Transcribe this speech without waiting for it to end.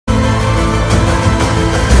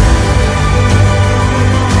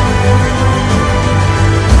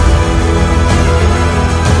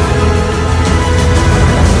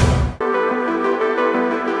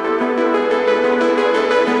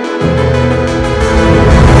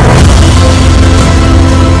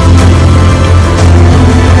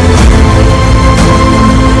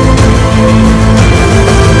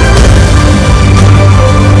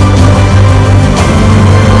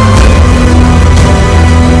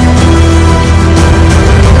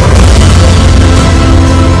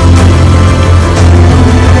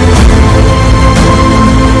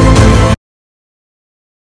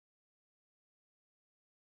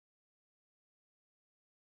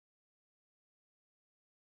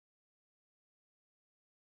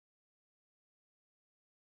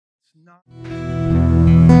not.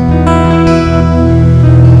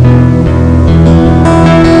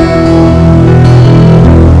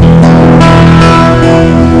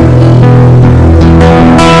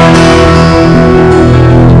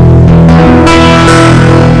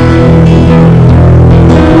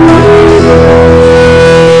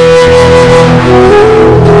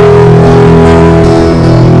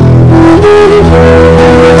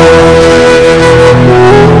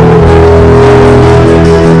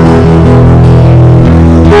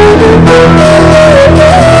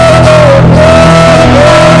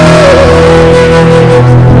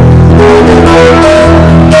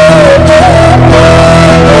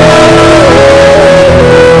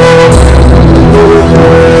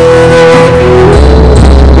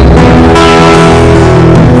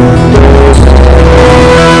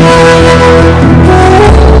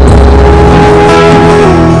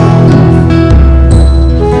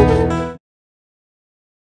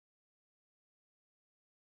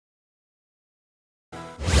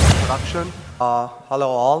 Introduction. Hello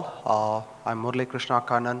all, I'm Murlikrishna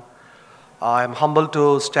Kannan. I'm humbled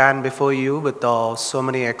to stand before you with so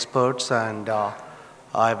many experts, and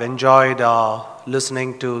I've enjoyed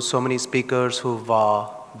listening to so many speakers who've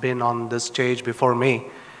been on this stage before me.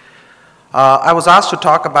 I was asked to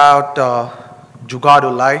talk about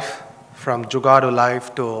Jugaadu life, from Jugaadu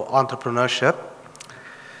life to entrepreneurship.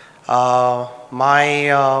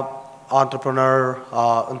 My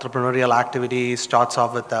entrepreneurial activity starts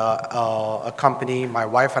off with a company my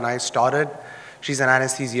wife and I started. She's an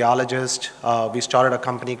anesthesiologist. We started a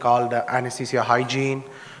company called Anesthesia Hygiene,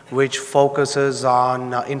 which focuses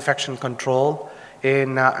on infection control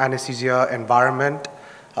in anesthesia environment.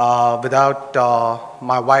 Without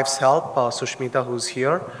my wife's help, Sushmita, who's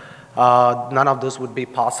here, none of this would be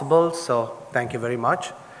possible, so thank you very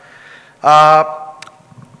much.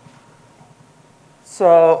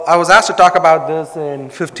 So I was asked to talk about this in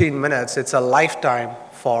 15 minutes. It's a lifetime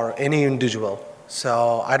for any individual.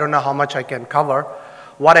 So I don't know how much I can cover.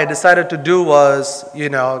 What I decided to do was,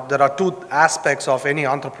 there are two aspects of any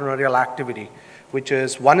entrepreneurial activity, which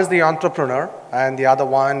is one is the entrepreneur and the other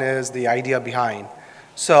one is the idea behind.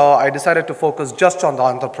 So I decided to focus just on the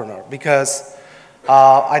entrepreneur because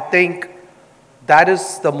I think that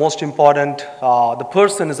is the most important, the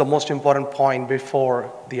person is the most important point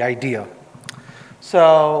before the idea.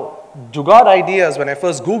 So Jugaad ideas, when I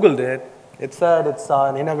first Googled it, it said it's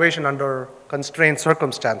an innovation under constrained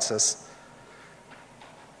circumstances.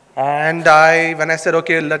 And when I said,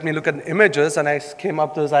 okay, let me look at images, and I came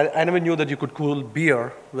up with this, I never knew that you could cool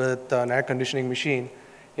beer with an air conditioning machine,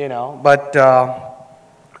 But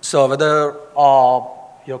so whether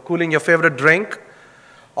you're cooling your favorite drink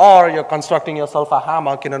or you're constructing yourself a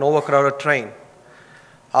hammock in an overcrowded train,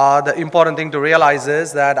 the important thing to realize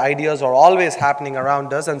is that ideas are always happening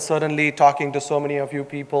around us, and certainly talking to so many of you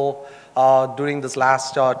people during this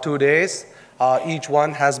last 2 days, each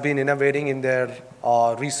one has been innovating in their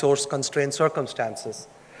resource-constrained circumstances.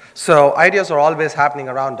 So ideas are always happening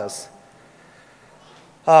around us.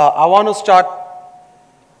 I want to start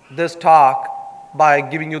this talk by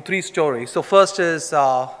giving you 3 stories. So first is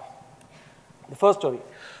the first story.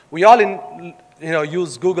 We all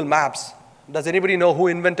use Google Maps. Does anybody know who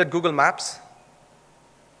invented Google Maps?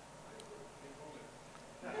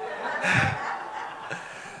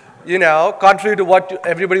 Contrary to what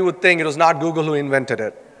everybody would think, it was not Google who invented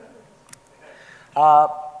it.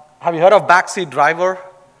 Have you heard of backseat driver?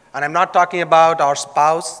 And I'm not talking about our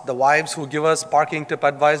spouse, the wives who give us parking tip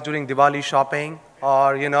advice during Diwali shopping,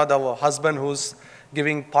 or the husband who's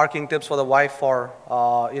giving parking tips for the wife for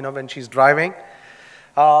when she's driving.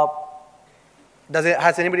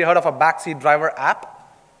 Has anybody heard of a backseat driver app?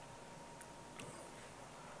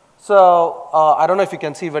 So I don't know if you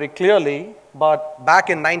can see very clearly, but back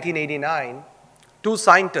in 1989, 2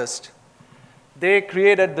 scientists, they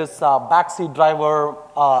created this backseat driver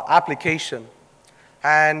application.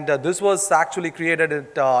 And this was actually created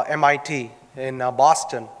at MIT in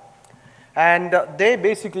Boston. And they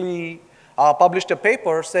basically published a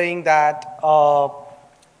paper saying that a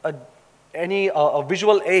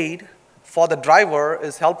visual aid for the driver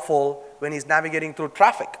is helpful when he's navigating through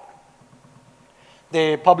traffic.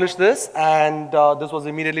 They published this, and this was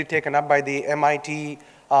immediately taken up by the MIT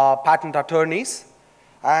patent attorneys,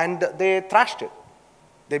 and they thrashed it.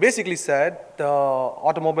 They basically said the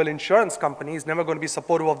automobile insurance company is never going to be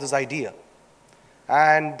supportive of this idea.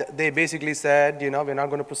 And they basically said, we're not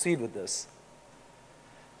going to proceed with this.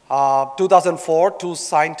 2004, 2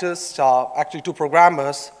 scientists, actually 2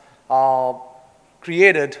 programmers,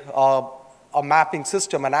 created a mapping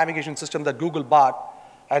system, a navigation system that Google bought,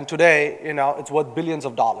 and today, it's worth billions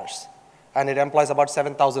of dollars. and it employs about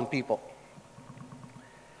 7,000 people.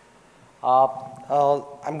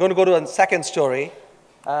 I'm going to go to a second story,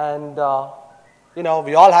 and you know,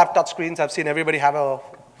 we all have touchscreens. I've seen everybody have a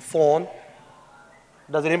phone.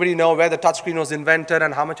 Does anybody know where the touchscreen was invented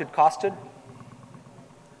and how much it costed?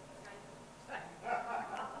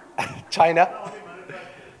 China?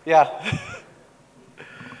 Yeah.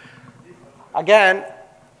 Again,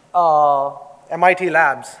 MIT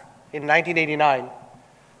Labs in 1989,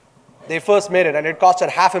 they first made it, and it costed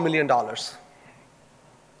 $500,000.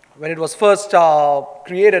 When it was first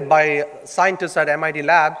created by scientists at MIT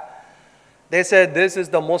Lab, they said this is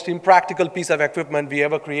the most impractical piece of equipment we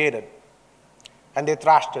ever created. And they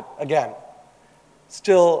thrashed it again.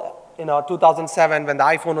 Still, you know, 2007, when the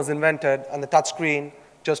iPhone was invented and the touchscreen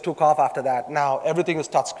just took off after that. Now everything is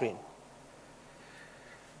touchscreen.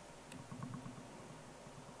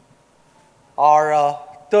 Our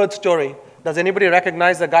third story. Does anybody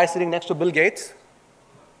recognize the guy sitting next to Bill Gates?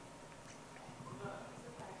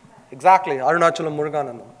 Exactly, Arunachalam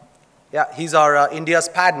Muruganandan. Yeah, he's our India's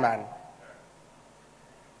pad man.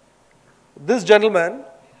 This gentleman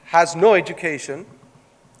has no education.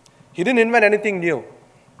 He didn't invent anything new.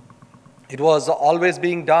 It was always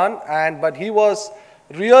being done, but he was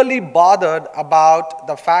really bothered about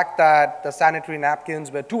the fact that the sanitary napkins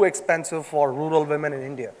were too expensive for rural women in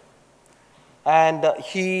India. And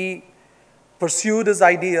he pursued his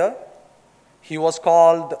idea. He was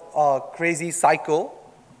called Crazy Psycho.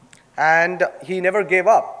 And he never gave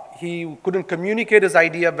up. He couldn't communicate his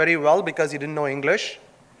idea very well because he didn't know English,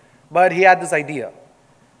 but he had this idea.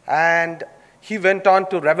 And he went on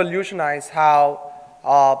to revolutionize how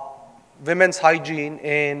women's hygiene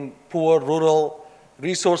in poor, rural,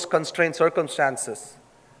 resource-constrained circumstances,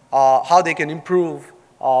 how they can improve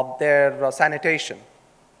their sanitation.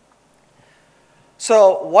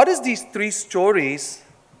 So what is these three stories?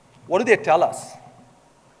 What do they tell us?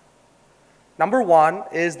 Number one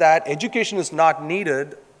is that education is not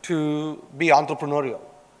needed to be entrepreneurial.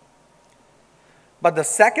 But the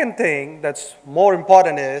second thing that's more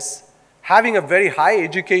important is having a very high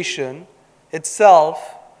education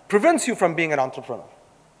itself prevents you from being an entrepreneur.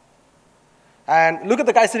 And look at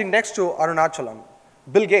the guy sitting next to Arunachalam,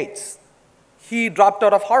 Bill Gates. He dropped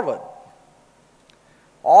out of Harvard.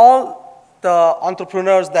 All the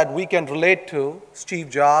entrepreneurs that we can relate to,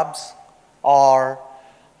 Steve Jobs or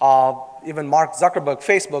even Mark Zuckerberg,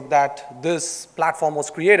 Facebook, that this platform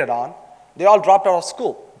was created on, they all dropped out of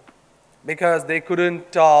school because they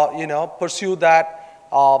couldn't pursue that.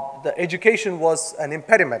 The education was an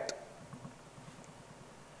impediment.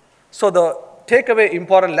 So the takeaway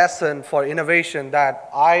important lesson for innovation that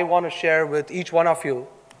I want to share with each one of you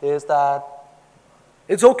is that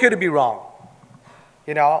it's okay to be wrong,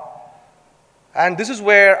 And this is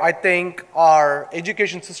where I think our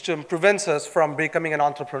education system prevents us from becoming an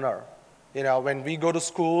entrepreneur. When we go to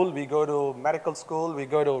school, we go to medical school, we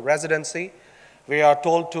go to residency, we are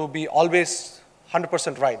told to be always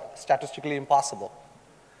 100% right, statistically impossible.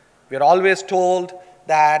 We are always told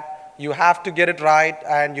that you have to get it right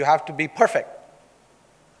and you have to be perfect.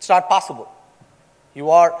 It's not possible. You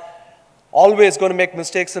are always going to make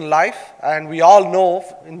mistakes in life, and we all know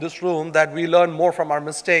in this room that we learn more from our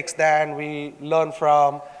mistakes than we learn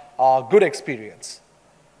from good experience,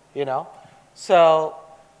 So,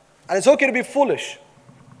 and it's okay to be foolish.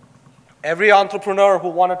 Every entrepreneur who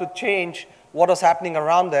wanted to change what was happening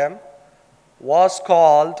around them was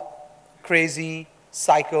called crazy,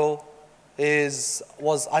 psycho,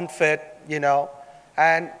 was unfit,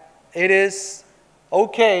 and it is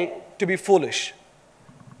okay to be foolish.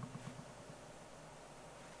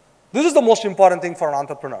 This is the most important thing for an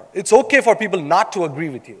entrepreneur. It's okay for people not to agree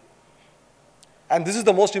with you. And this is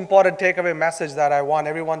the most important takeaway message that I want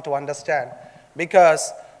everyone to understand.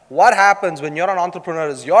 Because what happens when you're an entrepreneur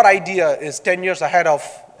is your idea is 10 years ahead of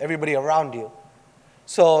everybody around you.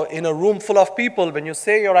 So in a room full of people, when you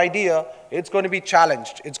say your idea, it's going to be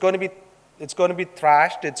challenged. It's going to be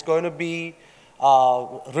thrashed. It's going to be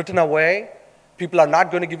written away. People are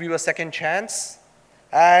not going to give you a second chance.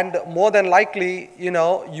 And more than likely,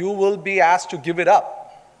 you will be asked to give it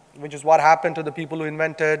up, which is what happened to the people who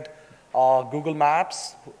invented Google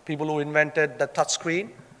Maps, people who invented the touchscreen.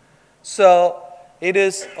 So it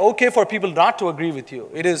is okay for people not to agree with you.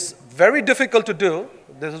 It is very difficult to do.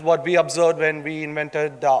 This is what we observed when we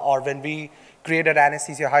invented or when we created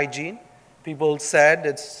anesthesia hygiene. People said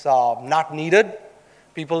it's not needed.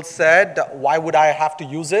 People said, why would I have to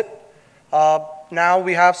use it? Now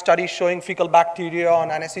we have studies showing fecal bacteria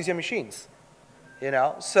on anesthesia machines,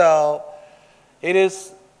 So it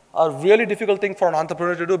is a really difficult thing for an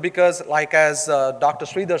entrepreneur to do because, like as Dr.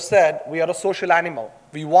 Sridhar said, we are a social animal.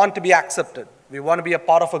 we want to be accepted. We want to be a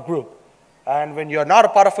part of a group. And when you're not a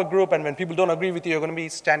part of a group and when people don't agree with you, you're going to be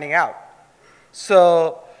standing out.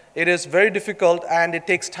 So it is very difficult and it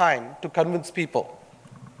takes time to convince people.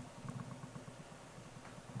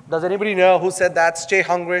 Does anybody know who said that? Stay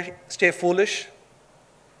hungry, stay foolish.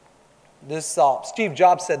 This Steve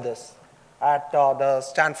Jobs said this at the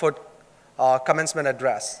Stanford commencement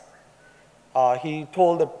address. He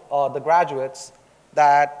told the graduates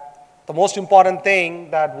that the most important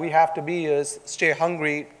thing that we have to be is stay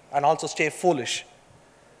hungry and also stay foolish.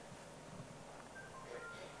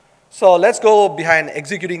 So let's go behind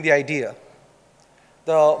executing the idea.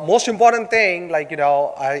 The most important thing, like,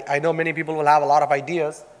 I know many people will have a lot of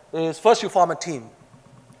ideas, is first you form a team.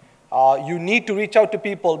 You need to reach out to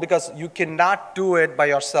people because you cannot do it by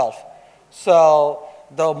yourself. So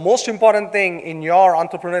the most important thing in your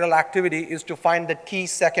entrepreneurial activity is to find the key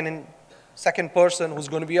second person who's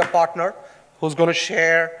going to be a partner, who's going to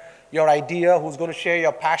share your idea, who's going to share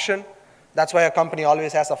your passion. That's why a company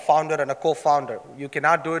always has a founder and a co-founder. You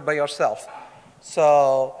cannot do it by yourself.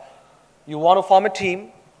 So you want to form a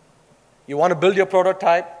team. You want to build your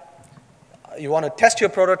prototype. You want to test your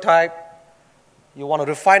prototype. You want to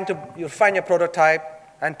refine your prototype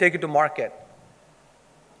and take it to market.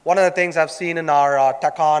 One of the things I've seen in our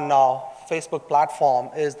TACON Facebook platform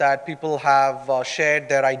is that people have shared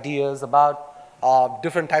their ideas about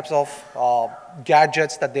different types of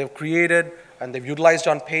gadgets that they've created and they've utilized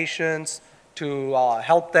on patients to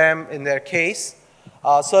help them in their case.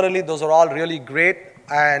 Certainly, those are all really great,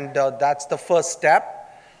 and that's the first step.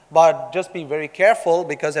 But just be very careful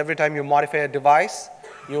because every time you modify a device,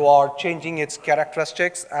 you are changing its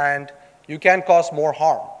characteristics and you can cause more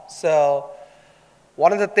harm. So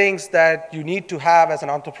one of the things that you need to have as an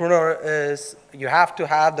entrepreneur is you have to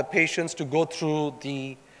have the patience to go through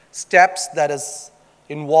the steps that is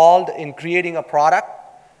involved in creating a product.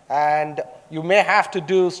 And you may have to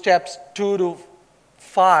do steps 2 to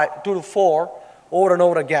 4 over and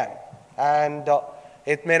over again. And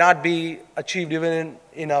it may not be achieved even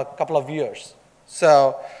in a couple of years.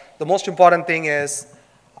 So the most important thing is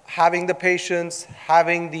having the patience,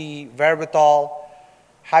 having the wherewithal,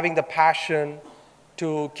 having the passion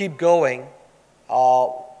to keep going,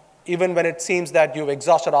 even when it seems that you've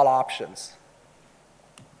exhausted all options.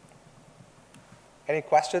 Any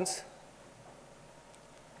questions?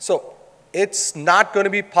 So it's not going to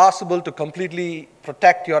be possible to completely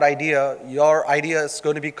protect your idea. Your idea is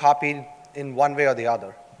going to be copied in one way or the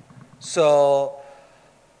other. So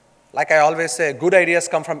like I always say, good ideas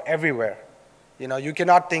come from everywhere. You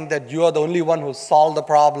cannot think that you are the only one who solved the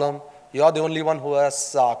problem. You are the only one who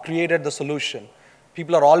has created the solution.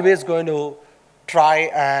 People are always going to try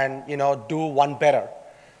and do one better.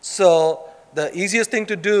 So the easiest thing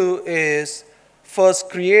to do is first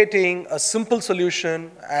creating a simple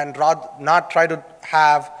solution and not try to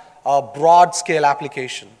have a broad scale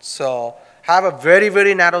application. So have a very,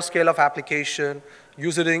 very narrow scale of application,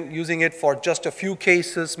 using it for just a few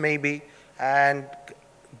cases maybe, and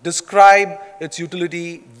describe its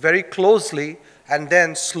utility very closely and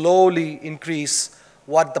then slowly increase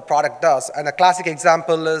what the product does. And a classic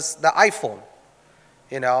example is the iPhone.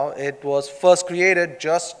 It was first created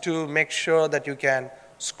just to make sure that you can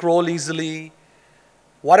scroll easily.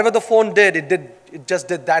 Whatever the phone did, it just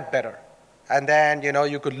did that better. And then,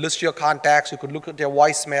 you could list your contacts, you could look at your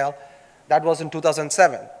voicemail. That was in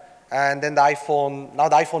 2007. And then now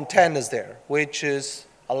the iPhone 10 is there, which is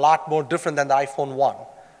a lot more different than the iPhone 1.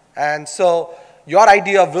 And so your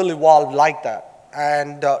idea will evolve like that.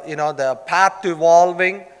 And the path to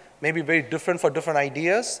evolving may be very different for different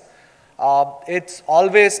ideas. It's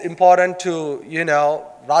always important to,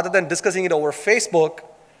 rather than discussing it over Facebook,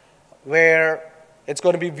 where it's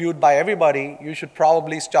going to be viewed by everybody, you should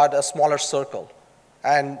probably start a smaller circle.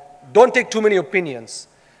 And don't take too many opinions.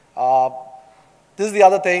 This is the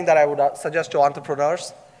other thing that I would suggest to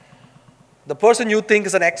entrepreneurs. The person you think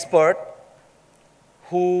is an expert,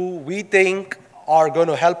 who we think are going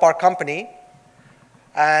to help our company,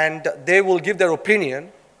 and they will give their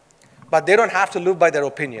opinion, but they don't have to live by their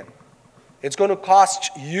opinion. It's going to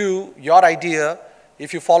cost you your idea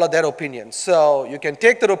if you follow their opinion. So you can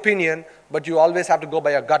take their opinion, but you always have to go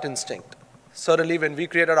by your gut instinct. Certainly when we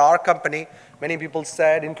created our company, many people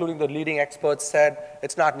said, including the leading experts said,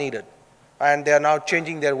 it's not needed. And they are now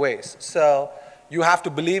changing their ways. So you have to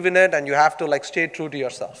believe in it and you have to stay true to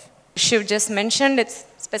yourself. Shiv just mentioned it's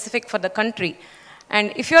specific for the country.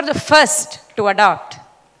 And if you're the first to adopt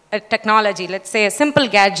a technology, let's say a simple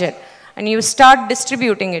gadget, and you start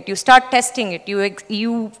distributing it, you start testing it,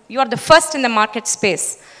 you are the first in the market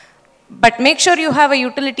space, But make sure you have a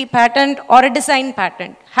utility patent or a design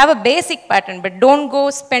patent. Have a basic patent, but don't go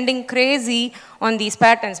spending crazy on these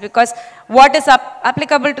patents, because what is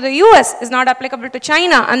applicable to the US is not applicable to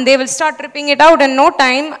China, and they will start ripping it out in no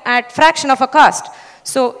time at fraction of a cost.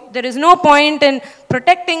 So there is no point in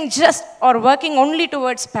protecting just or working only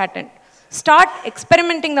towards patent. Start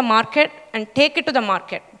experimenting the market and take it to the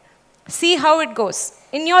market. See how it goes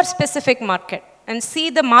in your specific market and see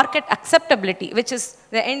the market acceptability, which is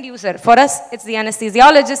the end user. For us, it's the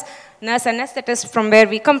anesthesiologist, nurse, anesthetist from where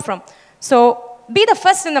we come from. So be the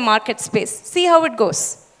first in the market space. See how it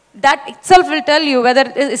goes. That itself will tell you whether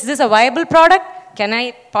is this a viable product? Can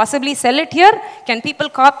I possibly sell it here? Can people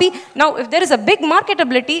copy? Now, if there is a big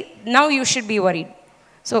marketability, now you should be worried.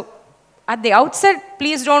 So at the outset,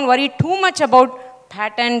 please don't worry too much about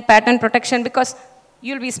patent protection, because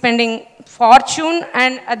you'll be spending fortune,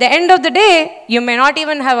 and at the end of the day, you may not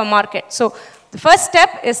even have a market. So the first step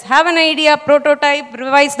is have an idea, prototype,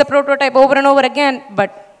 revise the prototype over and over again,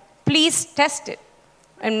 but please test it.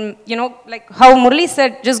 And you know, like how Murli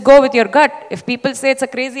said, just go with your gut. If people say it's a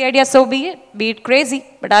crazy idea, so be it. Be it crazy,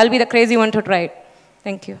 but I'll be the crazy one to try it.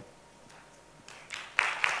 Thank you.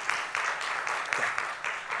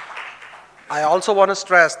 I also want to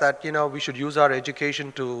stress that, you know, we should use our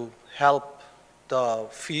education to help the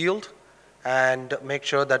field and make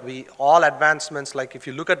sure that all advancements, like if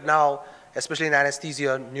you look at now, especially in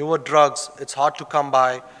anesthesia, newer drugs, it's hard to come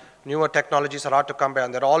by, newer technologies are hard to come by,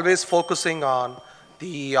 and they're always focusing on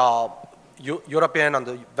the European and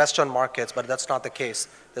the Western markets, but that's not the case.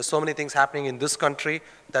 There's so many things happening in this country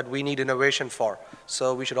that we need innovation for.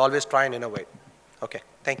 So we should always try and innovate. Okay,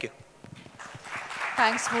 thank you.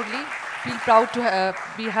 Thanks, Murli. Feel proud to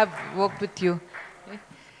have worked with you. Okay.